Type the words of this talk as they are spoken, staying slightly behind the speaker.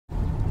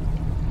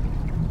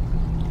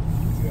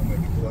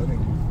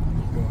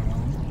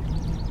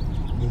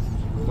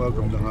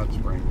Welcome to Hot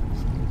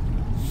Springs.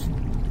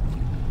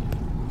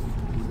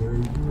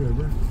 There's the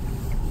river.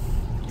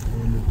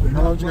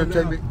 How long is it going to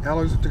take me? How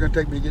long is it going to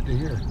take me to get to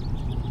here?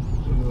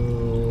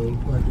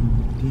 Like in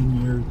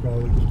 10 years,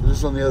 probably. This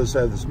is on the other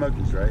side of the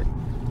Smokies, right?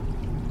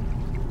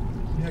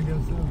 Yeah, I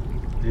guess so.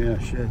 Yeah,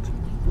 shit.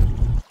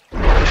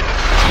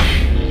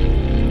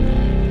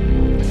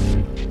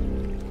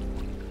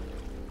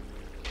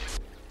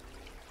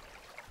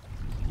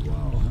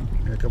 Wow, huh?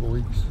 Yeah, a couple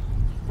weeks.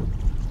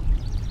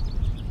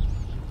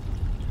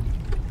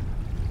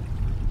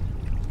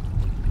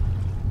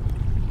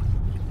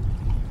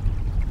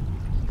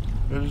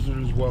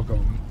 Visitors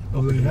welcome.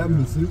 Oh, they have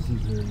masseuses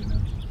here, you know.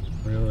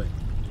 Really?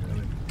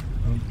 Really?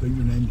 I don't think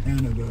they're named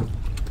Hannah, though.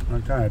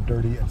 I'm kind of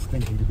dirty and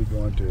stinky to be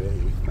going to a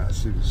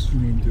masseuse. You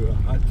mean to a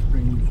hot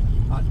springs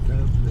hot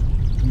tub that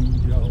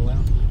cleans you all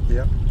out?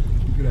 Yep.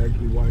 You could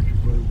actually wash your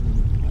clothes in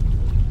the hot tub.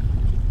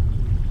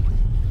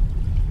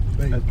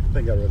 They I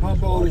think I'd rather pump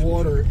just all the wash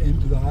water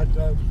into the hot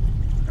tub.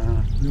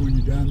 Uh-huh. Then when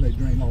you're done, they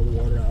drain all the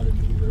water out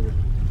into the river.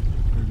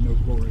 There's no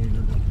chlorine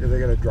or nothing. Have they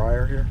got a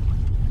dryer here?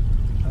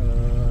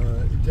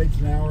 It takes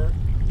an hour.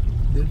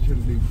 This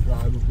should be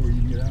dry before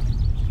you get out.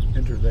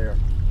 Enter there.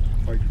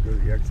 Why'd you go to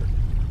the exit?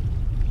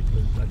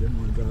 Because I didn't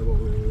want to drive all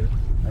the way over there.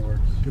 That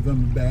works. Because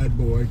I'm a bad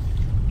boy.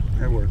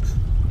 That works.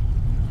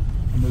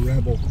 I'm a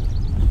rebel.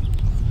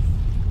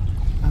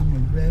 I'm a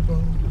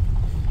rebel.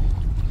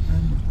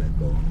 I'm a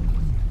rebel.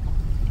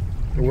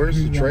 So where's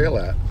the trail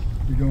at?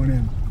 You're going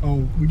in.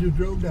 Oh, we just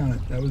drove down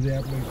it. That was the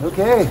Appalachian.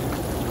 Okay.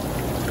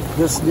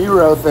 This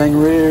Nero thing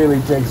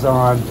really takes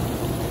on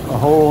a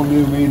whole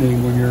new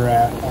meaning when you're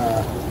at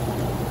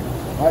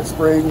Hot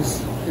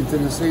Springs in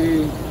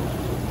Tennessee.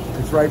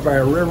 It's right by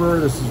a river.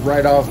 This is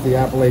right off the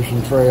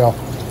Appalachian Trail.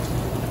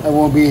 I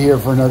won't be here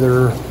for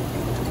another,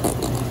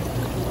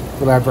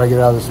 but after I get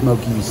out of the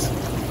Smokies.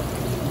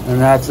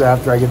 And that's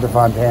after I get to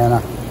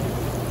Fontana.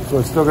 So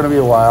it's still going to be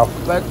a while,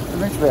 but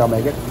eventually I'll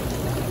make it.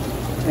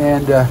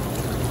 And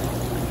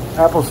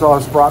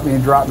Applesauce brought me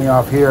and dropped me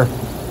off here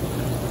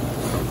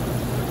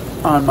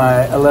on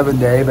my 11th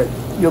day, but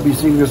you'll be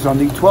seeing this on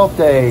the 12th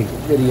day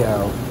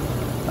video.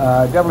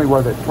 Definitely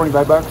worth it.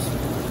 25 bucks.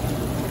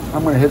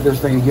 I'm going to hit this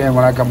thing again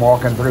when I come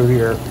walking through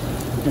here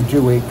in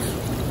 2 weeks.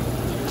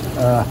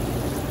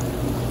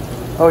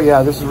 Oh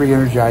yeah, this is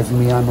re-energizing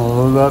me. I'm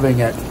loving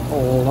it.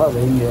 Oh,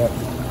 loving it.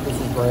 This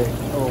is great.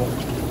 Oh.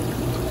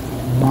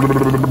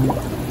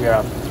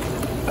 Yeah.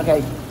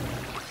 Okay.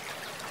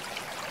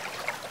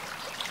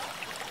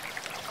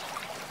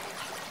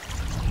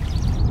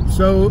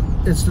 So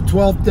it's the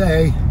 12th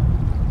day,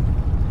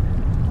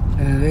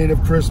 and it ain't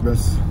of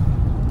Christmas.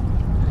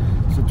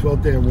 It's the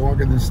 12th day of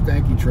walking this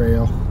stanky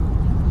trail,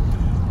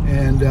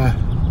 and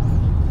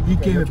he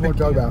came and picked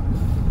me up.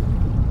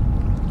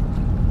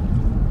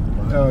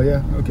 Oh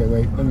yeah. Okay,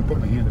 wait. Let me put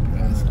my hand up your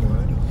ass.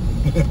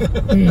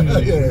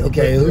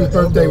 Okay, whose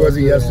birthday was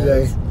it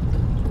yesterday?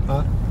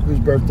 Huh? Whose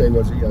birthday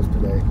was it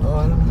yesterday? Oh,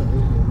 I don't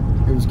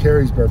know. It was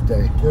Carrie's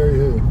birthday. Carrie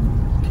who?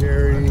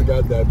 Carrie. I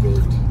forgot that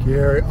bitch.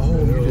 Carrie. Oh,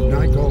 you did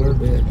not call her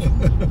bitch.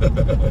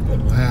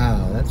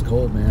 Wow, that's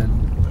cold, man.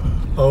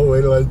 Oh,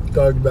 wait till I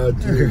talk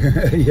about you.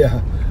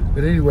 Yeah.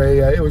 But anyway,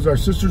 it was our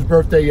sister's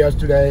birthday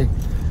yesterday.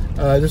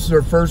 This is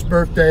her first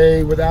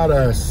birthday without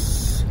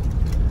us.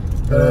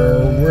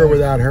 We're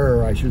without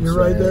her, I should say. You're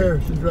right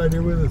there. She's right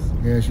here with us.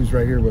 Yeah, she's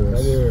right here with us.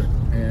 Right here.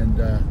 And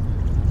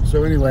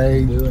so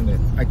anyway, Doing it.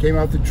 I came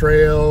out the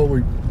trail.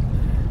 We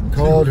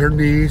called her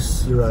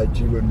niece. You're right.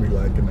 She wouldn't be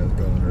liking us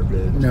calling her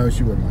bitch. No,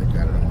 she wouldn't like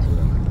that at all.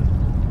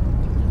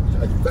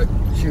 I thought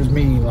she was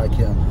mean like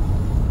him.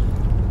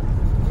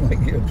 Like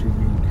him, she's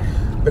mean.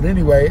 But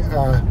anyway,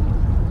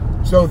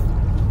 so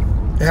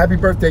happy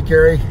birthday,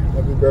 Carrie.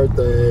 Happy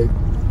birthday.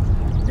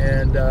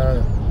 And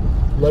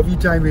love you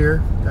time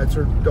here. That's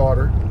her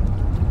daughter.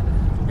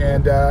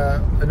 And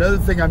another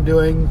thing I'm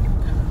doing,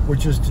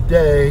 which is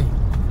today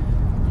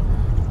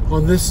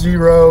on this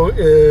zero,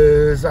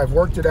 is I've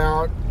worked it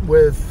out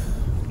with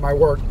my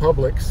work,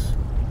 Publix,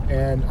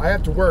 and I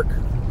have to work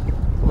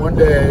one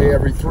day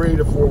every 3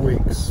 to 4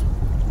 weeks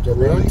to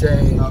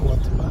maintain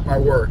my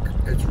work.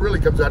 It really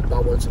comes out to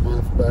about once a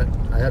month, but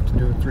I have to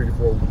do 3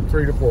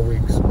 to 4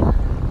 weeks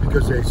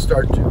because they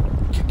start to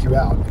kick you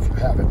out if you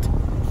haven't.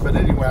 But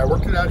anyway, I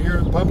worked it out here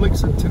in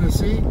Publix in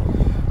Tennessee,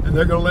 and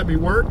they're going to let me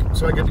work,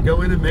 so I get to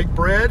go in and make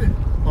bread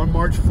on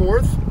March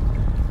 4th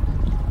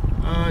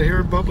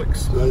here in Publix.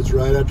 So that's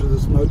right after the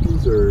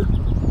Smokies, or?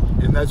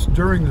 And that's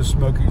during the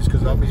Smokies,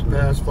 because I'll be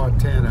past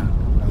Fontana.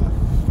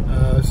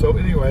 So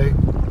anyway,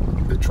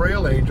 the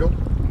trail angel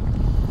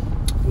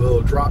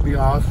will drop me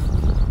off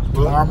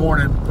tomorrow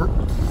morning,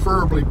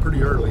 preferably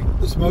pretty early.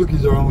 The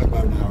Smokies are only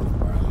about an hour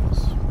from our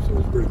house, so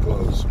it's pretty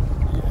close.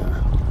 Yeah.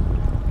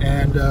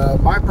 And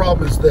my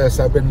problem is this: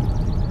 I've been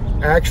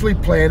actually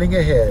planning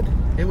ahead.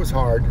 It was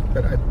hard,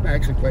 but I'm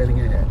actually planning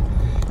ahead.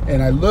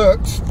 And I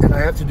looked, and I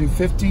have to do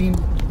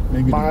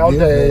 15-mile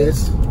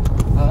days.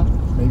 Huh?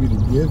 Maybe to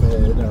give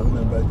head. I don't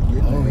know about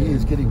getting Oh, he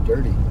is getting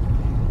dirty.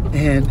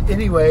 And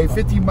anyway,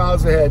 15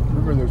 miles ahead.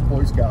 Remember, there's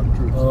Boy Scout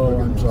troops. Oh,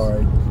 I'm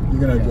sorry.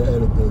 You're going to have to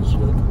edit this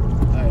shit.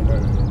 I ain't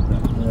heard of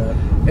it.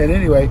 Yeah. And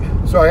anyway,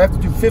 so I have to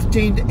do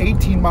 15 to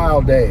 18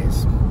 mile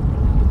days.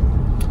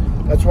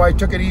 That's why I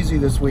took it easy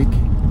this week,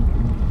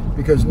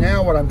 because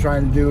now what I'm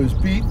trying to do is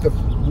beat the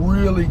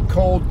really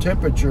cold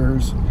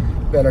temperatures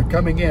that are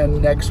coming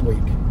in next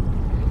week.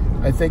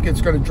 I think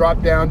it's going to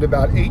drop down to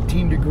about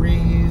 18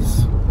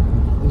 degrees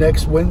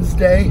next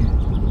Wednesday.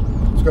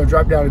 It's going to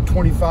drop down to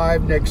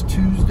 25 next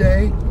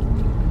Tuesday.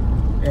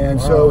 And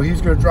wow. so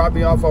he's going to drop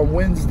me off on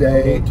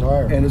Wednesday,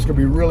 and it's going to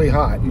be really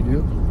hot. You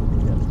do?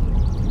 Yeah.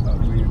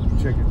 We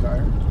check a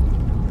tire.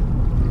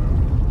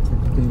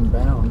 15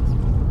 pounds.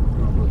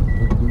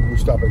 We'll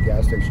stop at a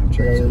gas station and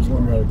check. Yeah, there's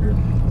one right up here.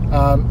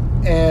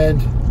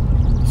 And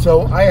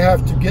so I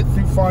have to get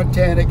through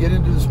Fontana, get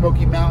into the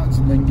Smoky Mountains,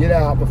 and then get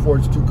out before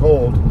it's too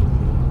cold.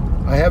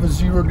 I have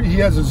he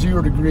has a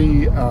 0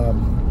 degree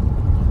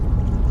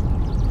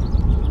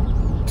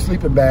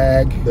sleeping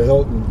bag. The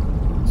Hilton.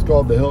 It's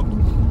called the Hilton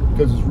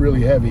because it's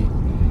really heavy.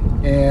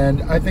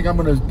 And I think I'm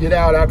going to get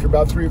out after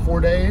about 3 or 4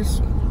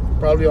 days,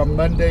 probably on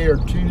Monday or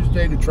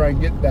Tuesday, to try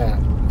and get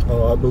that.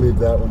 Oh, I believe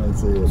that when I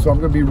see it. So I'm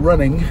going to be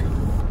running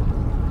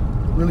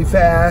really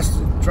fast,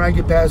 try and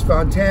get past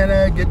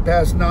Fontana, get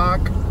past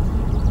Knock,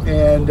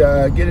 and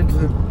get into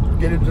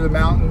the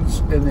mountains,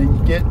 and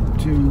then get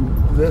to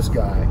this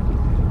guy.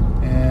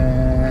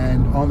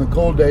 And on the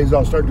cold days,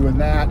 I'll start doing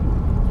that.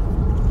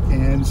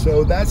 And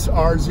so that's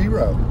our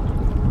 0.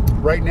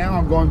 Right now,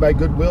 I'm going by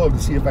Goodwill to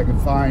see if I can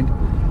find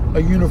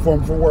a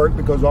uniform for work,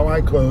 because all my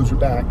clothes are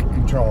back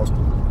in Charleston.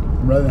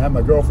 And rather than have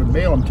my girlfriend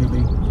mail them to me,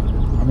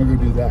 I'm going to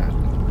go do that.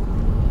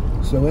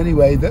 So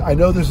anyway, I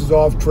know this is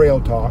off trail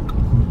talk.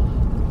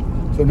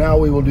 So now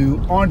we will do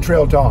on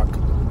trail talk.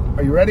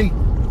 Are you ready?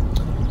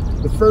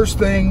 The first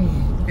thing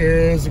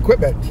is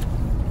equipment.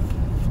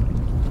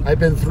 I've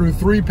been through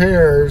 3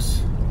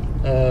 pairs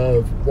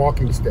of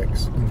walking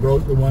sticks. You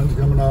broke the ones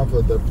coming off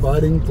of the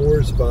Fighting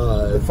Force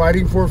 5. The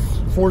Fighting Force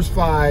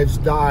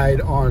 5s died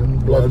on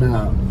Blood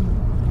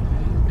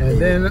Mountain. And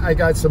then I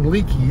got some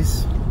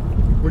Leakies,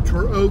 which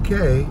were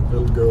okay.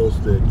 Little girl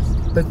sticks.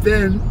 But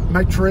then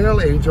my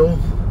Trail Angel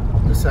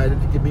decided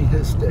to give me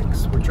his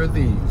sticks, which are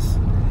these.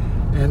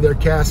 And they're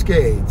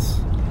Cascades.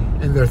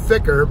 And they're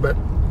thicker, but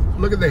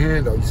look at the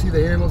handle. You see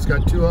the handle? It's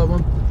got 2 of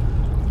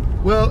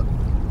them. Well,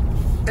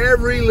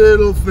 every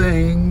little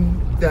thing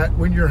that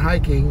when you're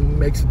hiking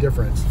makes a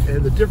difference.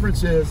 And the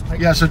difference is,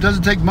 yeah, so it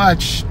doesn't take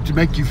much to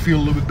make you feel a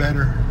little bit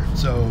better.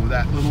 So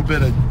that little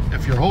bit of,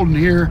 if you're holding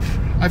here,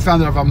 I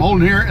found that if I'm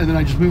holding here and then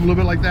I just move a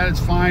little bit like that, it's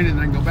fine, and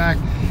then I can go back.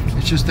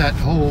 It's just that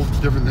whole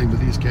different thing.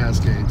 But these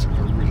Cascades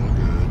are really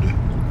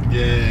good.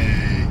 Yay.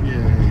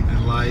 Yay.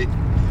 And light.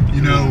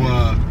 You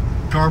know,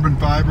 carbon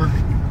fiber,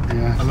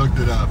 Yeah. I looked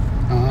it up.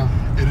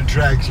 It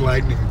attracts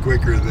lightning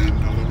quicker than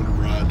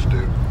aluminum rods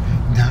do.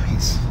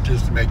 Nice.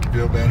 Just to make you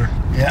feel better.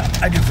 Yeah,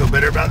 I can feel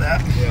better about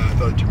that. Yeah, I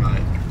thought you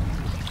might.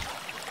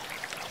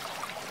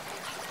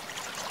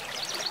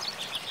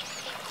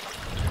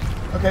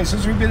 Okay,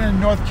 since we've been in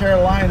North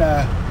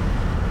Carolina,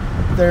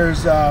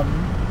 there's a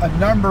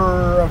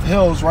number of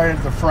hills right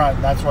at the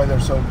front. That's why they're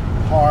so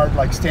hard,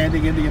 like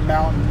Standing Indian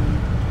Mountain.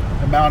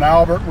 And Mount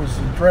Albert was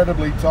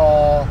incredibly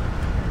tall.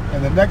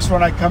 And the next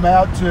one I come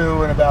out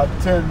to in about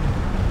 10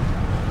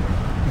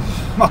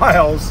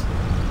 miles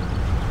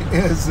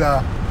is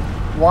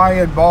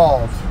Wyand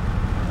Bald.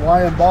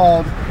 Wyand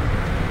Bald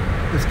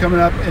is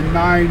coming up in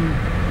 9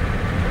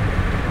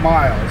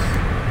 miles.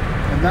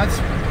 And that's,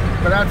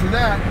 but after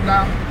that,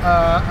 now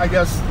I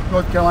guess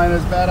North Carolina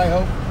is bad, I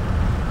hope.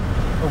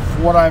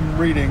 Of what I'm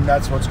reading,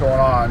 that's what's going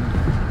on.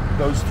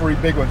 Those 3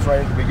 big ones right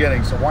at the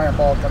beginning. So Wyand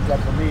Bald comes up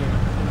for me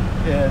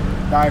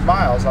in 9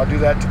 miles. I'll do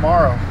that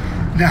tomorrow.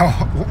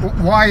 Now,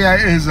 Waya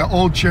is an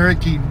old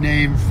Cherokee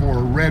name for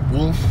red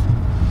wolf,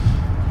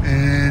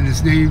 and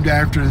it's named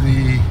after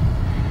the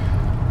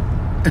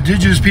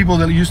indigenous people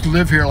that used to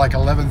live here like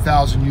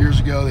 11,000 years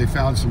ago. They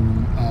found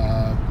some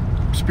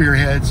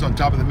spearheads on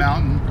top of the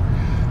mountain,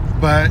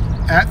 but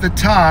at the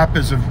top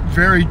is a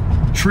very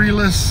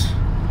treeless,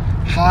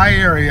 high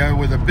area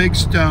with a big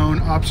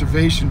stone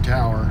observation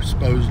tower,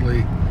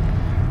 supposedly.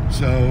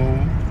 So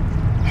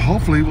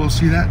hopefully we'll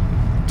see that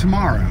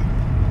tomorrow.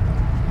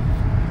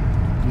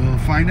 We'll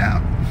find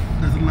out.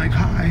 Nothing like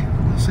high.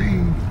 We'll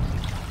see.